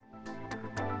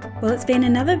Well, it's been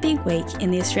another big week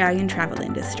in the Australian travel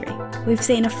industry. We've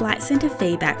seen a Flight Centre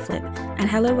fee backflip and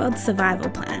Helloworld's survival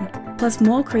plan, plus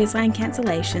more cruise line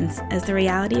cancellations as the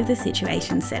reality of the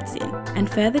situation sets in, and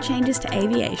further changes to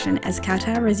aviation as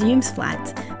Qatar resumes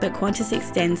flights but Qantas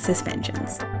extends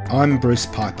suspensions. I'm Bruce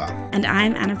Piper. And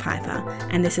I'm Anna Piper,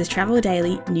 and this is Travel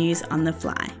Daily News on the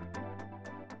Fly.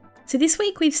 So this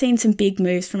week we've seen some big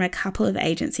moves from a couple of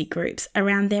agency groups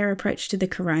around their approach to the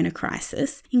corona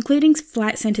crisis, including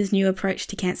Flight Centre's new approach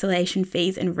to cancellation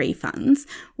fees and refunds.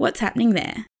 What's happening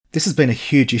there? This has been a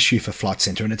huge issue for Flight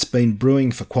Centre, and it's been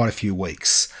brewing for quite a few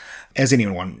weeks. As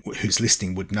anyone who's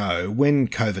listening would know, when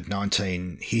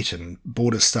COVID-19 hit and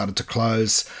borders started to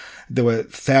close, there were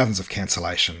thousands of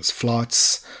cancellations.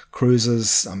 Flights,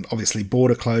 cruises, obviously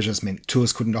border closures meant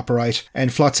tours couldn't operate,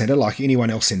 and Flight Centre, like anyone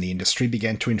else in the industry,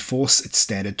 began to enforce its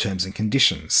standard terms and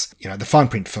conditions. The fine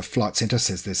print for Flight Centre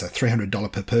says there's a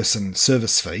 $300 per person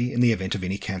service fee in the event of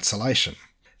any cancellation.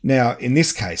 Now, in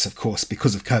this case, of course,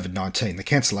 because of COVID-19, the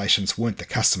cancellations weren't the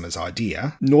customer's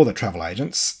idea, nor the travel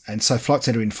agents, and so Flight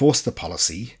Centre enforced the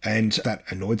policy, and that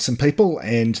annoyed some people,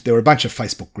 and there were a bunch of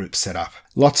Facebook groups set up.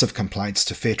 Lots of complaints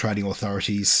to fair trading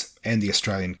authorities and the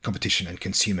Australian Competition and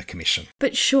Consumer Commission.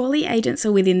 But surely agents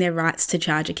are within their rights to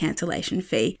charge a cancellation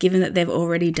fee, given that they've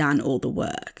already done all the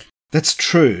work. That's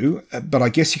true, but I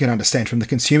guess you can understand from the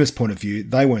consumer's point of view,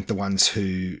 they weren't the ones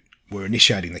who were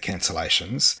initiating the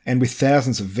cancellations, and with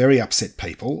thousands of very upset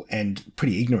people, and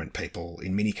pretty ignorant people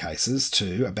in many cases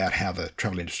too, about how the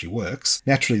travel industry works,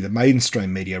 naturally the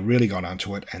mainstream media really got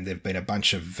onto it, and there have been a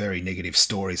bunch of very negative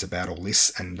stories about all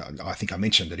this, and I think I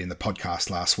mentioned it in the podcast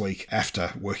last week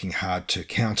after working hard to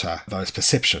counter those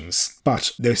perceptions.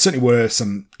 But there certainly were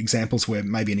some examples where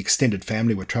maybe an extended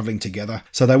family were travelling together,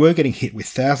 so they were getting hit with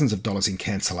thousands of dollars in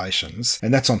cancellations,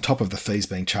 and that's on top of the fees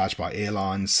being charged by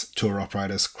airlines, tour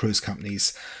operators, cruise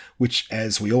companies, which,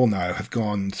 as we all know, have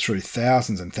gone through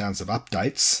thousands and thousands of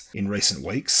updates in recent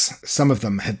weeks. Some of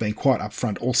them have been quite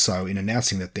upfront also in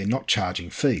announcing that they're not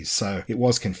charging fees, so it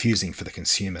was confusing for the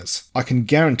consumers. I can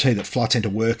guarantee that Flight Centre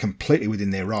were completely within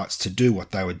their rights to do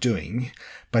what they were doing,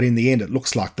 but in the end it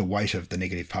looks like the weight of the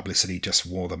negative publicity just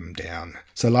wore them down.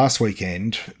 So last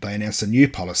weekend they announced a new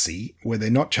policy where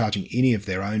they're not charging any of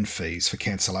their own fees for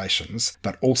cancellations,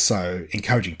 but also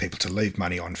encouraging people to leave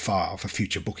money on file for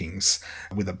future bookings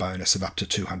with a bonus of up to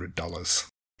 $200.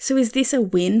 So is this a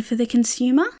win for the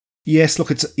consumer? Yes, look,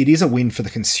 it is a win for the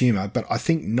consumer, but I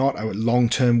think not a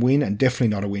long-term win, and definitely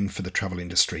not a win for the travel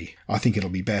industry. I think it'll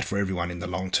be bad for everyone in the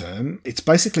long term. It's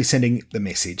basically sending the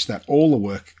message that all the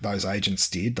work those agents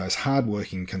did, those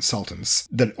hard-working consultants,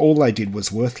 that all they did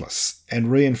was worthless,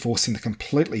 and reinforcing the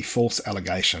completely false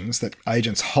allegations that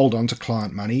agents hold on to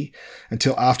client money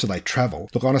until after they travel.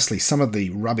 Look, honestly, some of the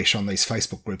rubbish on these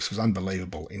Facebook groups was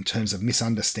unbelievable in terms of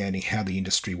misunderstanding how the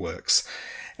industry works.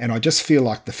 And I just feel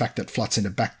like the fact that Flight Centre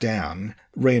backed down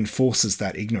reinforces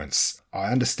that ignorance.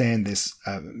 I understand there's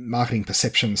marketing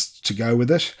perceptions to go with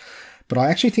it, but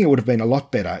I actually think it would have been a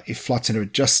lot better if Flight Centre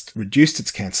had just reduced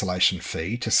its cancellation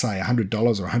fee to, say, $100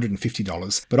 or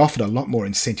 $150, but offered a lot more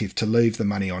incentive to leave the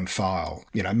money on file.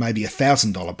 Maybe a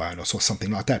 $1,000 bonus or something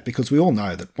like that, because we all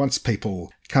know that once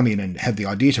people come in and have the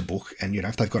idea to book, and,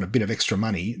 if they've got a bit of extra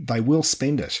money, they will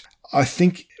spend it. I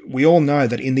think we all know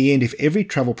that in the end, if every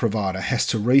travel provider has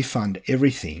to refund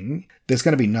everything, there's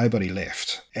going to be nobody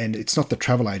left. And it's not the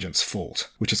travel agent's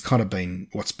fault, which has kind of been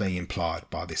what's being implied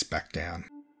by this back down.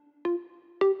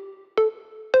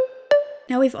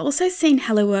 Now, we've also seen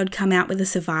Helloworld come out with a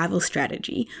survival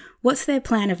strategy. What's their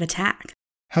plan of attack?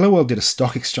 Helloworld did a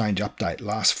stock exchange update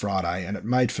last Friday, and it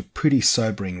made for pretty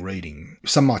sobering reading.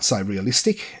 Some might say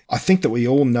realistic. I think that we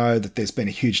all know that there's been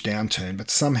a huge downturn, but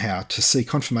somehow to see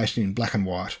confirmation in black and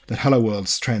white that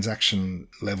Helloworld's transaction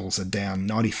levels are down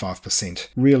 95%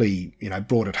 really,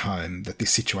 brought it home that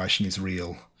this situation is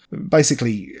real.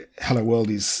 Basically, Helloworld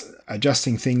is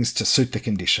adjusting things to suit the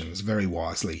conditions very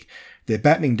wisely. They're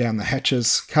battening down the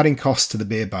hatches, cutting costs to the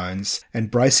bare bones, and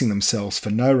bracing themselves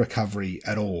for no recovery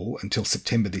at all until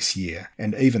September this year,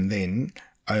 and even then,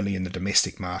 only in the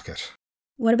domestic market.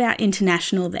 What about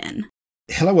international then?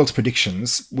 Helloworld's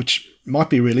predictions, which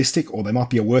might be realistic or they might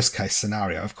be a worst-case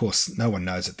scenario, of course no one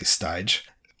knows at this stage,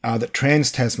 are that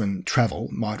Trans-Tasman travel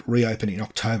might reopen in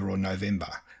October or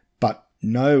November, but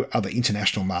no other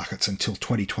international markets until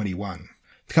 2021.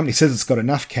 The company says it's got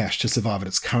enough cash to survive at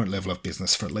its current level of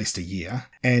business for at least a year,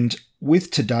 and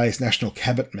with today's National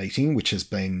Cabinet meeting, which has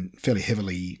been fairly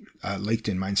heavily leaked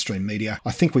in mainstream media,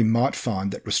 I think we might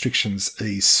find that restrictions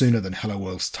ease sooner than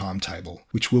Helloworld's timetable,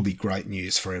 which will be great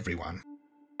news for everyone.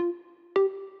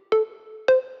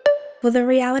 Well, the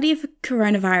reality of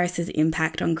coronavirus's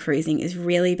impact on cruising is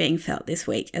really being felt this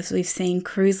week, as we've seen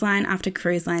cruise line after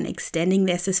cruise line extending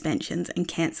their suspensions and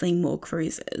cancelling more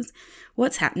cruises.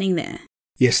 What's happening there?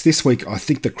 Yes, this week I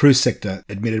think the cruise sector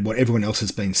admitted what everyone else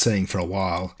has been seeing for a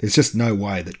while. There's just no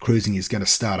way that cruising is going to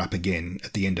start up again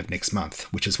at the end of next month,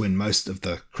 which is when most of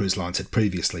the cruise lines had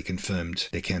previously confirmed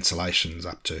their cancellations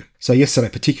up to. So yesterday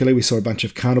particularly we saw a bunch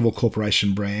of Carnival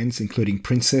Corporation brands, including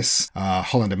Princess,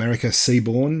 Holland America,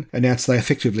 Seabourn, announce they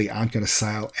effectively aren't going to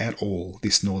sail at all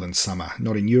this northern summer.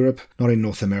 Not in Europe, not in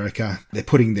North America. They're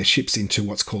putting their ships into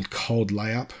what's called cold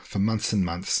layup for months and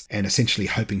months and essentially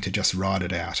hoping to just ride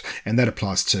it out. And that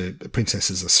applies to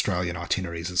Princess's Australian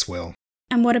itineraries as well.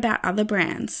 And what about other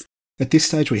brands? At this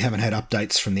stage, we haven't had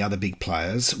updates from the other big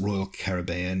players, Royal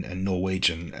Caribbean and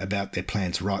Norwegian, about their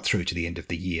plans right through to the end of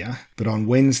the year. But on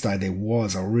Wednesday, there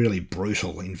was a really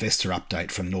brutal investor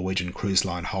update from Norwegian Cruise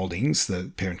Line Holdings,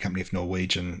 the parent company of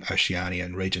Norwegian, Oceania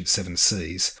and Regent Seven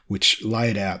Seas, which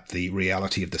laid out the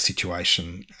reality of the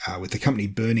situation, with the company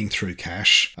burning through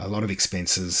cash, a lot of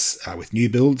expenses with new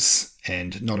builds,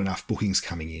 and not enough bookings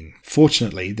coming in.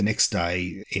 Fortunately, the next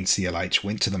day, NCLH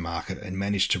went to the market and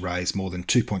managed to raise more than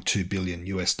 $2.2 billion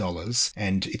US,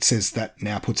 and it says that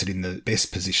now puts it in the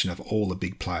best position of all the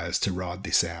big players to ride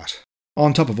this out.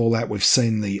 On top of all that, we've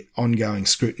seen the ongoing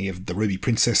scrutiny of the Ruby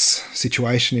Princess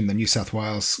situation in the New South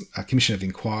Wales Commission of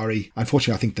Inquiry.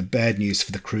 Unfortunately, I think the bad news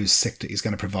for the cruise sector is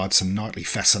going to provide some nightly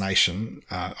fascination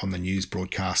on the news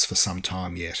broadcasts for some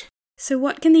time yet. So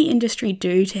what can the industry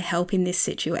do to help in this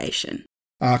situation?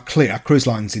 CLIA, Cruise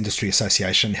Lines Industry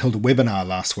Association, held a webinar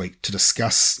last week to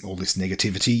discuss all this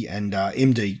negativity, and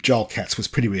MD Joel Katz was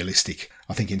pretty realistic,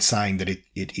 I think, in saying that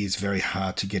it is very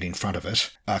hard to get in front of it.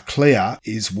 CLIA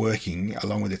is working,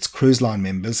 along with its cruise line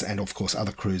members and, of course,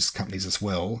 other cruise companies as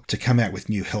well, to come out with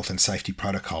new health and safety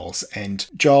protocols. And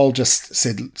Joel just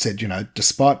said,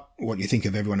 despite what you think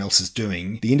of everyone else is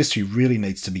doing, the industry really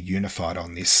needs to be unified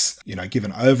on this, give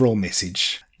an overall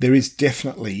message. There is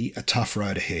definitely a tough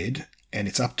road ahead, and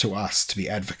it's up to us to be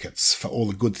advocates for all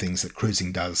the good things that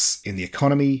cruising does in the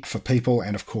economy, for people,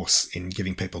 and of course in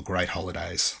giving people great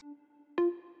holidays.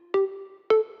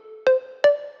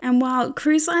 And while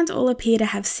cruise lines all appear to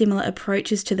have similar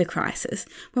approaches to the crisis,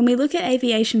 when we look at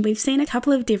aviation, we've seen a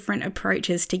couple of different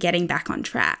approaches to getting back on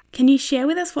track. Can you share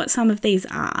with us what some of these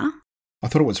are? I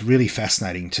thought it was really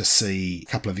fascinating to see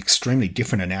a couple of extremely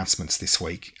different announcements this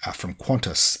week from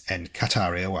Qantas and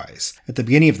Qatar Airways. At the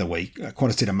beginning of the week,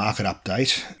 Qantas did a market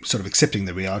update, sort of accepting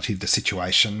the reality of the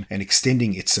situation and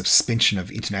extending its suspension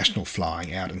of international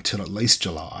flying out until at least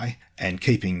July, and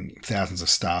keeping thousands of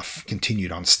staff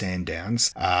continued on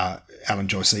stand-downs. Alan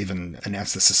Joyce even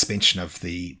announced the suspension of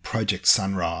the Project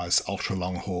Sunrise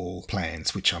ultra-long-haul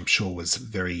plans, which I'm sure was a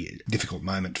very difficult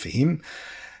moment for him.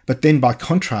 But then by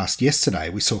contrast, yesterday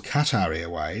we saw Qatar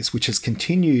Airways, which has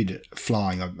continued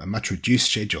flying a much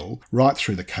reduced schedule right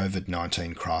through the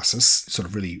COVID-19 crisis, sort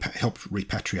of really helped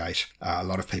repatriate a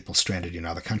lot of people stranded in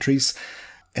other countries,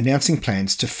 announcing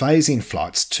plans to phase in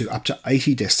flights to up to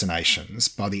 80 destinations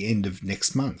by the end of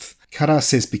next month. Qatar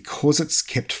says because it's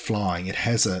kept flying, it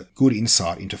has a good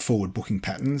insight into forward booking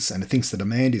patterns and it thinks the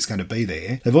demand is going to be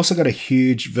there. They've also got a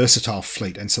huge versatile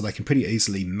fleet, and so they can pretty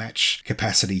easily match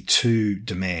capacity to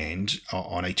demand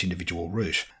on each individual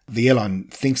route. The airline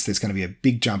thinks there's going to be a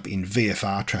big jump in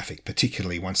VFR traffic,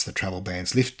 particularly once the travel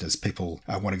bans lift, as people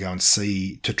want to go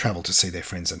and travel to see their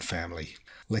friends and family.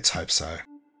 Let's hope so.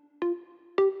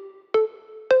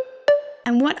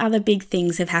 And what other big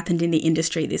things have happened in the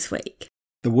industry this week?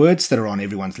 The words that are on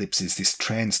everyone's lips is this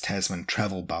Trans-Tasman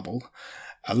travel bubble.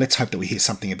 Let's hope that we hear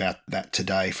something about that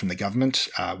today from the government,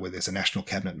 where there's a national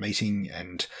cabinet meeting,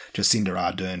 and Jacinda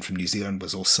Ardern from New Zealand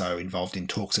was also involved in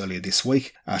talks earlier this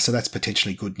week. So that's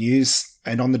potentially good news.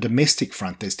 And on the domestic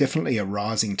front, there's definitely a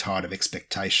rising tide of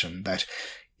expectation that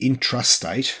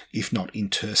intrastate, if not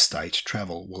interstate,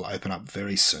 travel will open up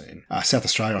very soon. South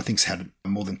Australia, I think, has had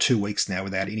more than 2 weeks now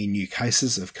without any new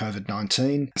cases of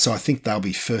COVID-19. So I think they'll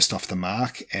be first off the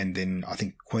mark, and then I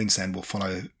think Queensland will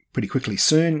follow pretty quickly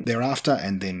soon thereafter,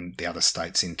 and then the other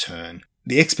states in turn.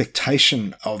 The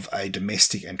expectation of a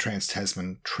domestic and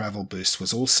trans-Tasman travel boost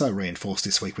was also reinforced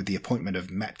this week with the appointment of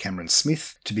Matt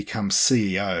Cameron-Smith to become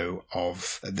CEO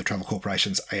of the Travel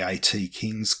Corporation's AAT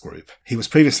Kings Group. He was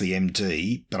previously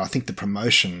MD, but I think the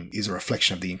promotion is a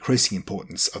reflection of the increasing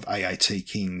importance of AAT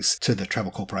Kings to the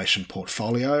Travel Corporation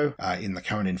portfolio in the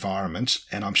current environment,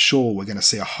 and I'm sure we're going to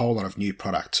see a whole lot of new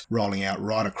product rolling out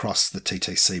right across the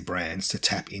TTC brands to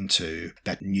tap into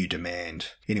that new demand.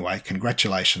 Anyway,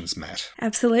 congratulations, Matt.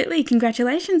 Absolutely.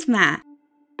 Congratulations, Matt.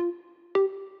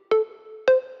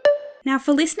 Now,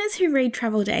 for listeners who read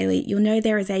Travel Daily, you'll know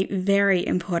there is a very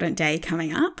important day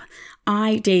coming up.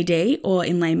 IDD, or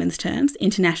in layman's terms,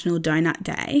 International Donut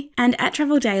Day. And at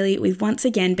Travel Daily, we've once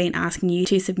again been asking you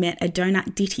to submit a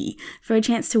donut ditty for a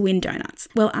chance to win donuts.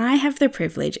 Well, I have the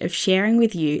privilege of sharing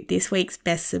with you this week's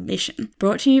best submission,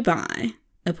 brought to you by,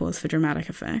 a pause for dramatic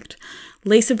effect,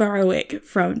 Lisa Borowick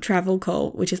from Travel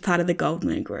Call, which is part of the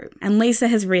Goldmoon Group. And Lisa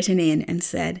has written in and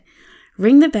said,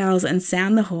 "Ring the bells and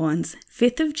sound the horns.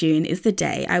 5th of June is the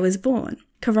day I was born.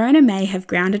 Corona may have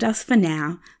grounded us for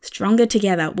now. Stronger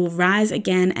together we'll rise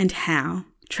again, and how?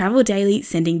 Travel Daily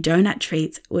sending donut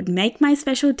treats would make my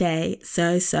special day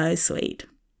so, so sweet."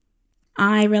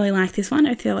 I really like this one.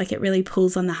 I feel like it really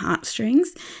pulls on the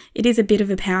heartstrings. It is a bit of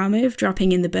a power move,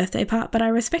 dropping in the birthday part, but I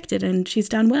respect it and she's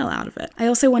done well out of it. I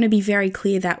also want to be very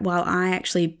clear that while I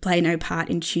actually play no part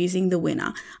in choosing the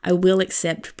winner, I will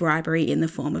accept bribery in the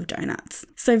form of donuts.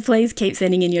 So please keep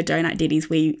sending in your donut ditties.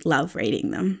 We love reading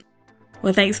them.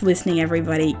 Well, thanks for listening,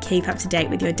 everybody. Keep up to date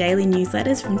with your daily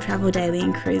newsletters from Travel Daily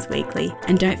and Cruise Weekly.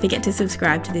 And don't forget to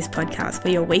subscribe to this podcast for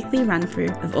your weekly run-through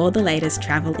of all the latest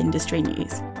travel industry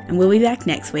news. And we'll be back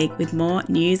next week with more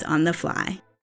news on the fly.